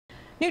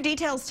New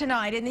details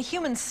tonight in the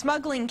human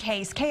smuggling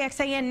case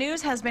KXAN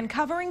News has been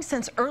covering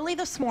since early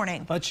this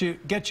morning. Let's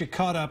get you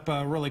caught up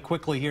really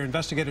quickly here.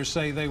 Investigators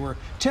say they were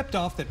tipped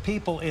off that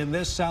people in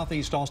this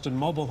Southeast Austin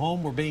mobile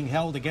home were being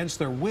held against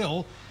their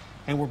will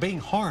and were being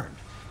harmed.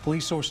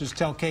 Police sources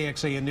tell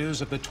KXAN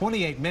News of the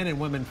 28 men and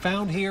women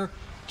found here,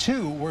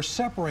 2 were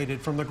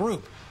separated from the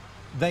group.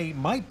 They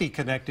might be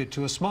connected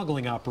to a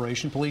smuggling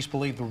operation. Police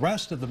believe the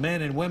rest of the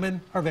men and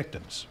women are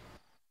victims.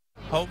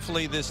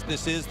 Hopefully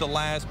this is the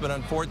last, but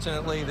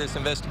unfortunately this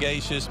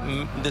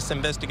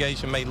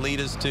investigation may lead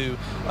us to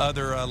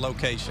other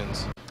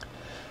locations.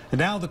 And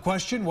now the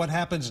question, what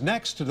happens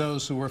next to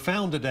those who were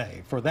found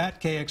today? For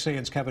that,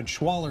 KXAN's Kevin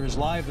Schwaller is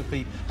live at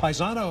the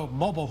Paisano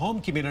mobile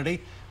home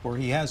community, where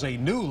he has a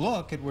new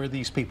look at where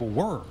these people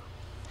were.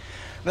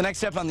 The next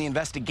step on the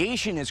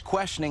investigation is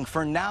questioning.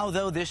 For now,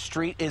 though, this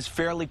street is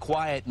fairly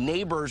quiet.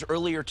 Neighbors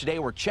earlier today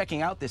were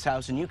checking out this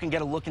house, and you can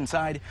get a look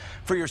inside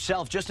for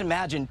yourself. Just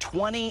imagine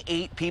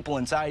 28 people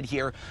inside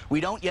here.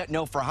 We don't yet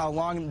know for how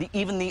long.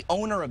 Even the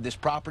owner of this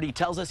property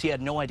tells us he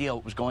had no idea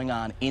what was going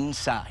on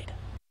inside.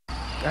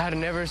 I had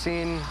never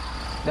seen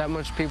that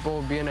much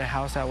people be in a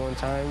house at one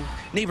time.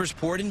 Neighbors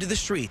poured into the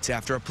streets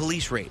after a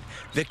police raid.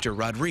 Victor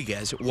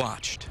Rodriguez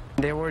watched.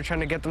 They were trying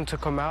to get them to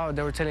come out.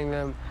 They were telling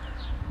them,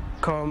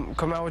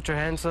 come out with your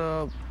hands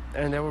up,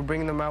 and they were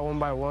bringing them out one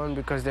by one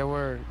because they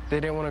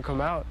didn't want to come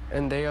out,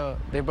 and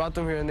they brought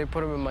them here and they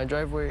put them in my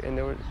driveway, and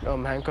they were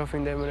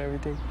handcuffing them and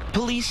everything.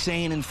 Police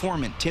say an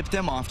informant tipped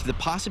them off to the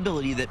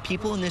possibility that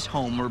people in this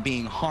home were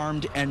being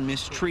harmed and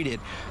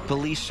mistreated.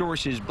 Police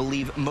sources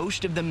believe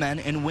most of the men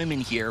and women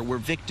here were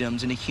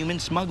victims in a human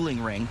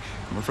smuggling ring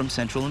and were from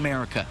Central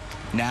America.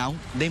 Now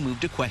they move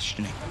to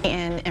questioning.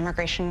 In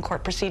immigration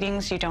court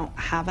proceedings, you don't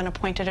have an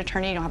appointed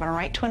attorney. You don't have a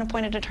right to an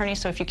appointed attorney.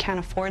 So if you can't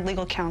afford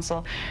legal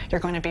counsel,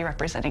 you're going to be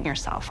representing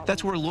yourself.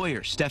 That's where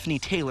lawyer Stephanie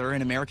Taylor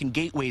and American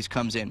Gateways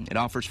comes in. It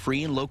offers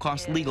free and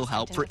low-cost legal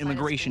help for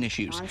immigration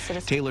issues.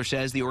 Taylor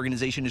says the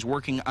organization is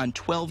working on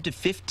 12 to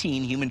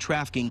 15 human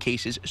trafficking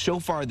cases so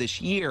far this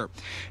year.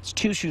 It's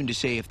too soon to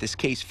say if this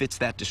case fits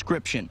that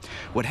description.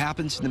 What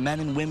happens to the men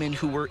and women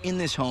who were in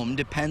this home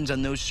depends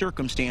on those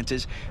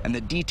circumstances and the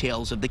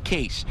details of the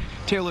case.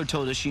 Taylor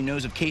told us she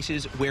knows of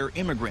cases where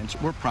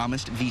immigrants were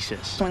promised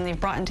visas. When they're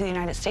brought into the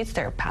United States,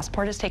 their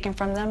passport is taken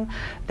from them.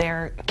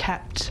 They're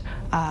kept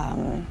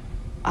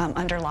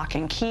under lock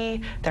and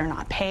key. They're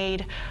not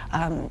paid.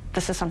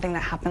 This is something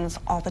that happens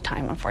all the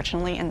time,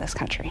 unfortunately, in this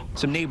country.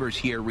 Some neighbors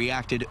here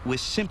reacted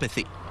with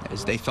sympathy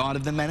as they thought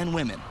of the men and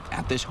women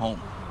at this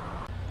home.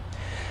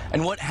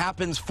 And what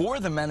happens for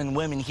the men and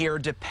women here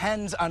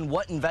depends on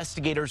what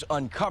investigators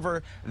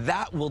uncover.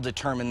 That will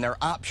determine their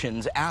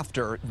options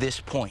after this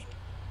point.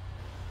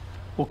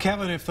 Well,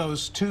 Kevin, if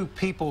those 2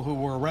 people who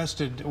were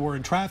arrested were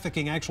in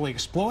trafficking, actually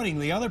exploiting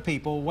the other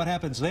people, what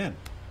happens then?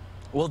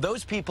 Well,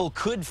 those people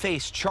could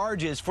face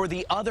charges. For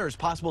the others,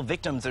 possible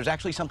victims, there's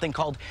actually something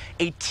called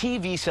a T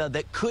visa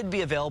that could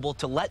be available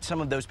to let some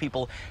of those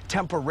people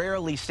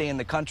temporarily stay in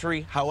the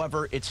country.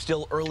 However, it's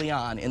still early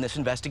on in this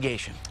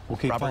investigation. We'll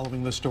keep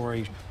following the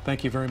story.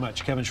 Thank you very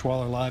much. Kevin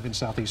Schwaller live in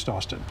Southeast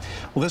Austin.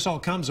 Well, this all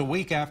comes a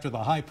week after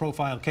the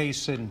high-profile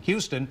case in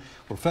Houston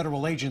where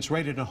federal agents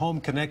raided a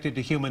home connected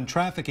to human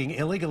trafficking,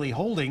 illegally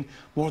holding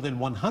more than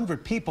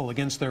 100 people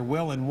against their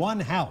will in one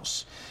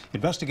house.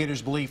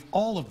 Investigators believe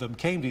all of them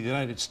came to the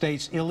United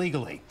States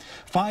illegally.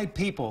 5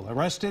 people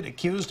arrested,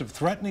 accused of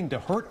threatening to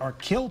hurt or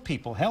kill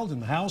people held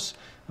in the house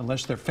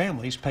unless their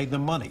families paid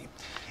them money.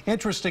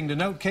 Interesting to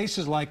note,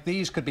 cases like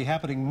these could be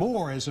happening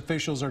more as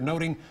officials are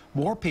noting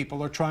more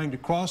people are trying to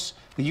cross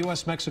the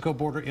U.S.-Mexico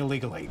border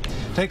illegally.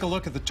 Take a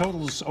look at the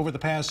totals over the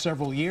past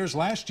several years.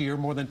 Last year,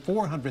 more than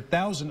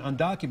 400,000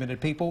 undocumented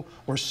people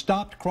were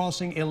stopped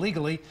crossing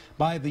illegally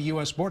by the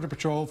U.S. Border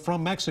Patrol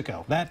from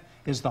Mexico. That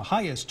is the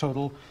highest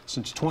total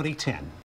since 2010.